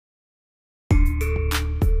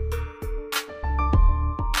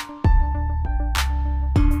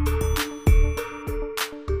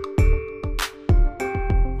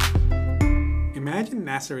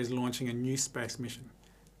NASA is launching a new space mission.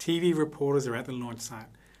 TV reporters are at the launch site.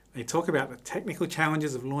 They talk about the technical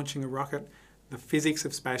challenges of launching a rocket, the physics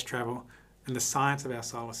of space travel, and the science of our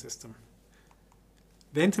solar system.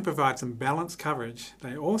 Then, to provide some balanced coverage,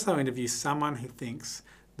 they also interview someone who thinks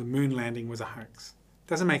the moon landing was a hoax.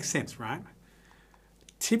 Doesn't make sense, right?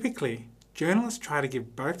 Typically, journalists try to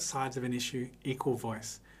give both sides of an issue equal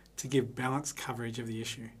voice to give balanced coverage of the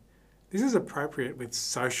issue. This is appropriate with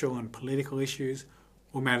social and political issues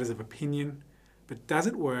or matters of opinion, but does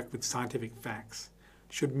it work with scientific facts?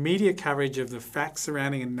 Should media coverage of the facts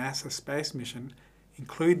surrounding a NASA space mission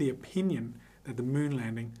include the opinion that the moon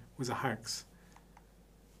landing was a hoax?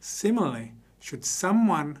 Similarly, should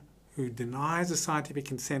someone who denies the scientific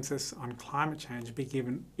consensus on climate change be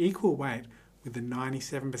given equal weight with the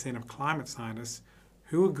 97% of climate scientists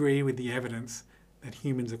who agree with the evidence that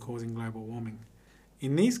humans are causing global warming?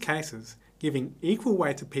 In these cases, giving equal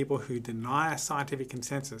weight to people who deny a scientific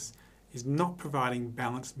consensus is not providing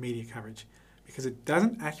balanced media coverage because it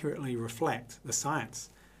doesn't accurately reflect the science.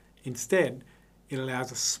 Instead, it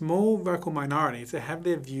allows a small vocal minority to have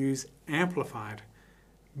their views amplified.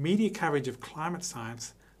 Media coverage of climate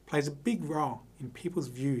science plays a big role in people's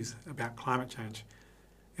views about climate change.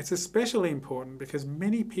 It's especially important because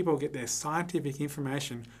many people get their scientific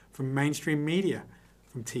information from mainstream media,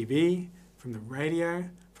 from TV, from the radio,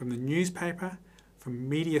 from the newspaper, from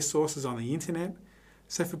media sources on the internet.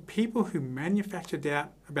 So for people who manufacture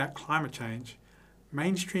doubt about climate change,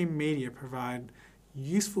 mainstream media provide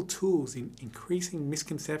useful tools in increasing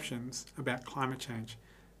misconceptions about climate change.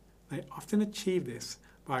 They often achieve this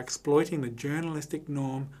by exploiting the journalistic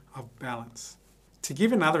norm of balance. To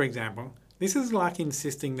give another example, this is like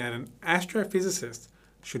insisting that an astrophysicist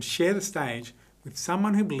should share the stage with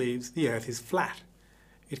someone who believes the Earth is flat.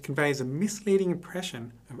 It conveys a misleading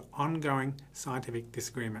impression of ongoing scientific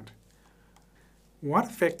disagreement. What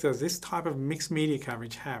effect does this type of mixed media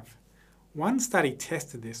coverage have? One study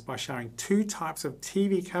tested this by showing two types of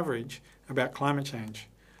TV coverage about climate change.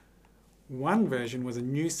 One version was a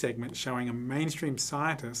news segment showing a mainstream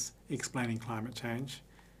scientist explaining climate change.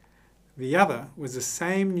 The other was the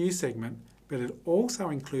same news segment, but it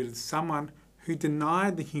also included someone who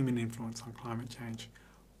denied the human influence on climate change.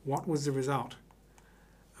 What was the result?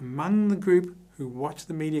 Among the group who watched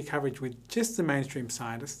the media coverage with just the mainstream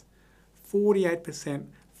scientists, 48%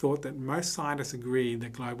 thought that most scientists agreed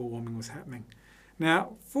that global warming was happening.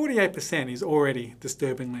 Now, 48% is already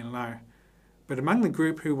disturbingly low. But among the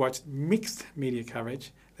group who watched mixed media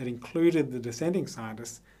coverage that included the dissenting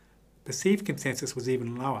scientists, perceived consensus was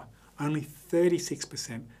even lower. Only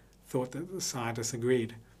 36% thought that the scientists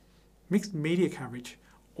agreed. Mixed media coverage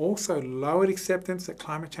also lowered acceptance that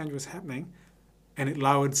climate change was happening, and it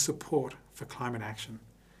lowered support for climate action.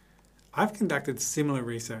 I've conducted similar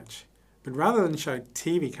research, but rather than show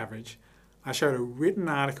TV coverage, I showed a written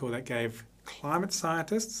article that gave climate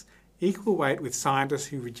scientists equal weight with scientists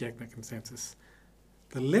who reject the consensus.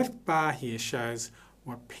 The left bar here shows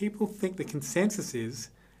what people think the consensus is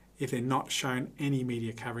if they're not shown any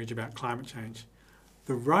media coverage about climate change.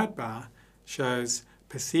 The right bar shows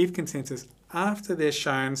perceived consensus after they're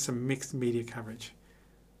shown some mixed media coverage.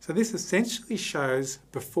 So this essentially shows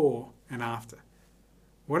before and after.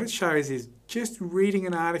 What it shows is just reading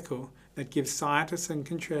an article that gives scientists and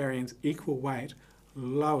contrarians equal weight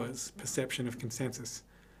lowers perception of consensus.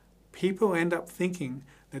 People end up thinking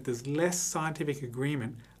that there's less scientific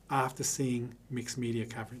agreement after seeing mixed media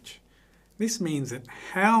coverage. This means that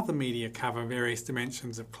how the media cover various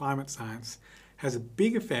dimensions of climate science has a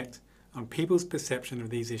big effect on people's perception of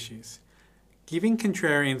these issues. Giving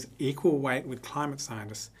contrarians equal weight with climate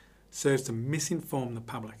scientists serves to misinform the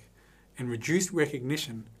public and reduce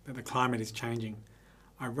recognition that the climate is changing.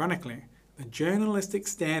 Ironically, the journalistic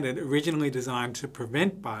standard originally designed to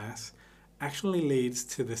prevent bias actually leads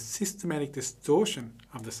to the systematic distortion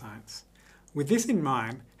of the science. With this in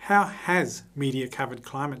mind, how has media covered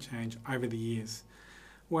climate change over the years?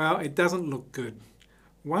 Well, it doesn't look good.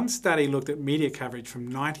 One study looked at media coverage from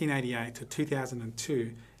 1988 to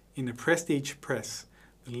 2002 in the Prestige Press,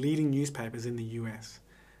 the leading newspapers in the US.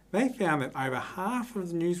 They found that over half of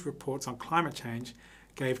the news reports on climate change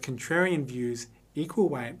gave contrarian views equal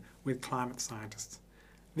weight with climate scientists.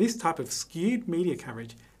 This type of skewed media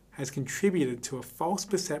coverage has contributed to a false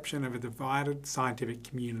perception of a divided scientific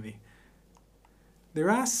community.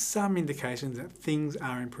 There are some indications that things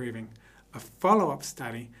are improving. A follow-up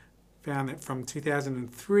study found that from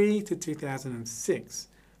 2003 to 2006,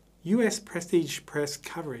 US Prestige Press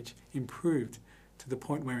coverage improved to the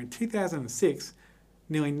point where in 2006,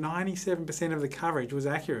 nearly 97% of the coverage was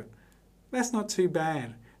accurate. That's not too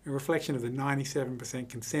bad, a reflection of the 97%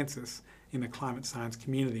 consensus in the climate science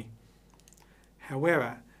community.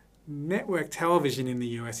 However, network television in the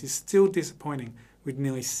US is still disappointing, with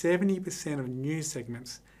nearly 70% of news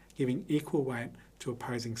segments giving equal weight to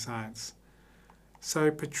opposing science.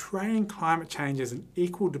 So portraying climate change as an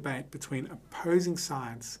equal debate between opposing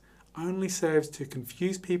science only serves to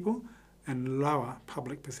confuse people and lower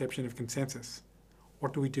public perception of consensus.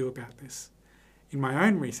 What do we do about this? In my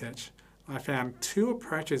own research, I found two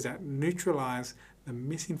approaches that neutralise the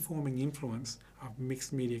misinforming influence of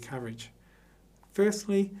mixed media coverage.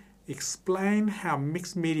 Firstly, explain how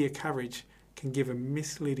mixed media coverage can give a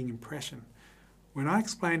misleading impression. When I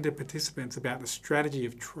explained to participants about the strategy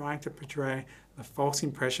of trying to portray the false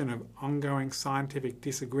impression of ongoing scientific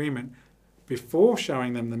disagreement before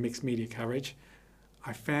showing them the mixed media coverage,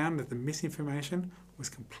 I found that the misinformation was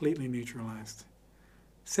completely neutralised.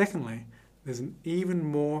 Secondly, there's an even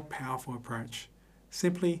more powerful approach.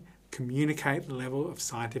 Simply communicate the level of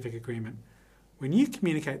scientific agreement. When you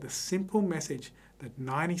communicate the simple message that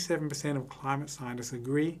 97% of climate scientists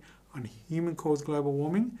agree on human-caused global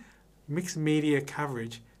warming, mixed media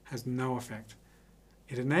coverage has no effect.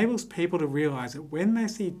 It enables people to realise that when they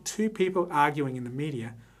see two people arguing in the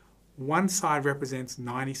media, one side represents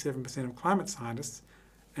 97% of climate scientists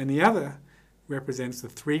and the other represents the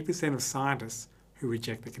 3% of scientists who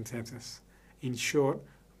reject the consensus. In short,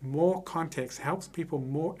 more context helps people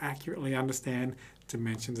more accurately understand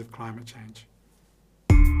dimensions of climate change.